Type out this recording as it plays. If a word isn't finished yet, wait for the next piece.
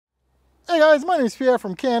Hey guys, my name is Pierre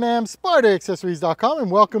from Can Am Spyder accessories.com and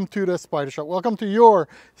welcome to the Spyder Shop. Welcome to your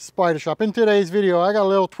Spyder Shop. In today's video, I got a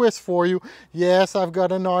little twist for you. Yes, I've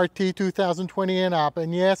got an RT 2020 and up,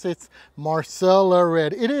 and yes, it's Marsala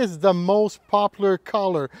Red. It is the most popular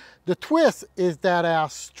color. The twist is that our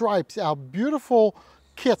stripes, our beautiful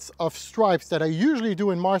kits of stripes that I usually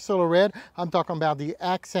do in Marsala Red, I'm talking about the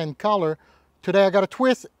accent color. Today I got a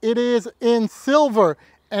twist. It is in silver.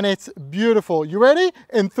 And it's beautiful. You ready?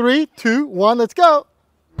 In 3, 2, 1, let's go.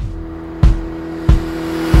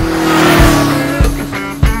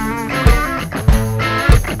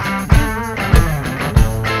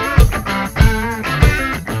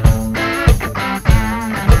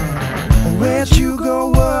 Where'd you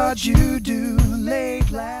go? What'd you do late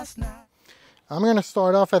last night? I'm going to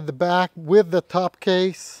start off at the back with the top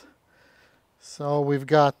case. So we've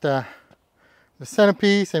got the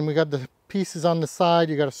centerpiece and we got the pieces on the side.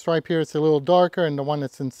 You got a stripe here, it's a little darker, and the one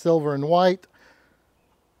that's in silver and white.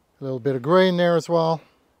 A little bit of gray in there as well.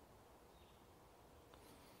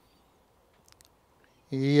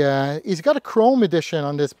 He's got a chrome edition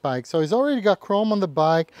on this bike, so he's already got chrome on the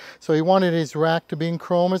bike, so he wanted his rack to be in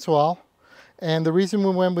chrome as well. And the reason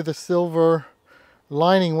we went with the silver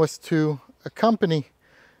lining was to accompany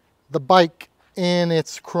the bike in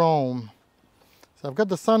its chrome. So I've got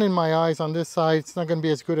the sun in my eyes on this side. It's not going to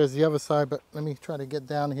be as good as the other side, but let me try to get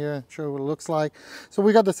down here and show you what it looks like. So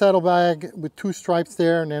we got the saddlebag with 2 stripes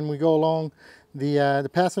there, and then we go along the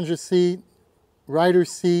passenger seat,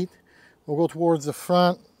 rider's seat. We'll go towards the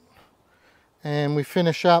front, and we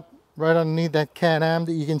finish up right underneath that Can Am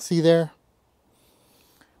that you can see there.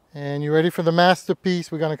 And you ready for the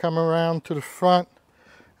masterpiece? We're going to come around to the front,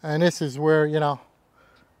 and this is where, you know,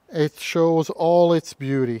 it shows all its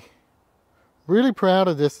beauty. Really proud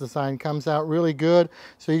of this design. Comes out really good.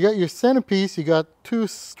 So you got your centerpiece, you got 2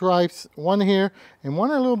 stripes, one here and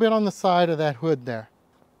one a little bit on the side of that hood there.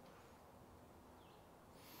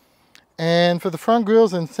 And for the front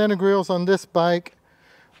grills and center grills on this bike,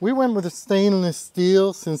 we went with a stainless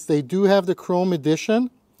steel since they do have the chrome edition.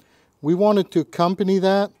 We wanted to accompany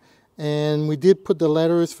that, and we did put the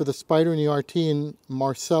letters for the Spyder and the RT in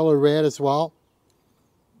Marsala Red as well.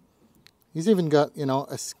 He's even got, you know,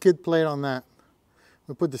 a skid plate on that.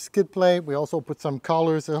 We put the skid plate, we also put some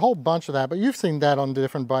colors, a whole bunch of that, but you've seen that on the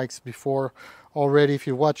different bikes before already if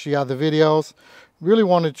you watch the other videos. Really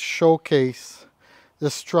wanted to showcase the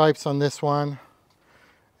stripes on this one.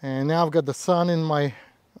 And now I've got the sun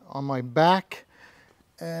on my back.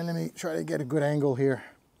 And let me try to get a good angle here.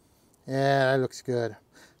 Yeah, that looks good.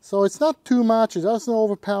 So it's not too much, it doesn't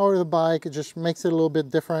overpower the bike, it just makes it a little bit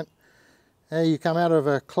different. Hey, you come out of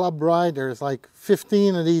a club ride, there's like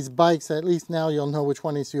 15 of these bikes, at least now you'll know which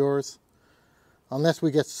one is yours. Unless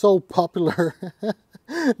we get so popular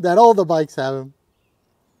that all the bikes have them.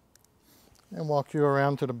 And walk you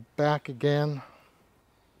around to the back again.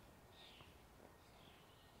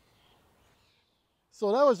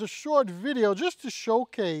 So that was a short video just to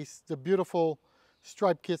showcase the beautiful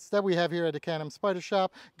stripe kits that we have here at the Can Am Spyder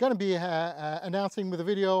Shop. Gonna be announcing with a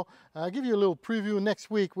video, give you a little preview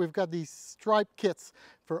next week. We've got these stripe kits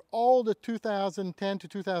for all the 2010 to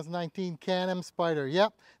 2019 Can Am Spyder.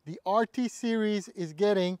 Yep, the RT series is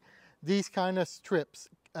getting these kind of strips.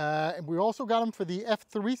 We also got them for the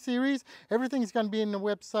F3 series. Everything's going to be in the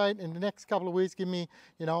website in the next couple of weeks. Give me,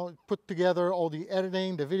 you know, put together all the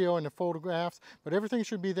editing, the video, and the photographs. But everything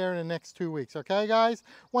should be there in the next 2 weeks. Okay, guys?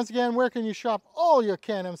 Once again, where can you shop all your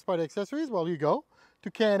Can Am Spyder accessories? Well, you go to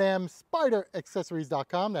Can Am Spyder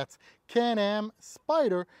accessories.com. That's Can Am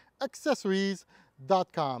Spyder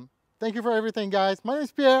accessories.com. Thank you for everything, guys. My name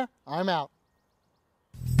is Pierre. I'm out.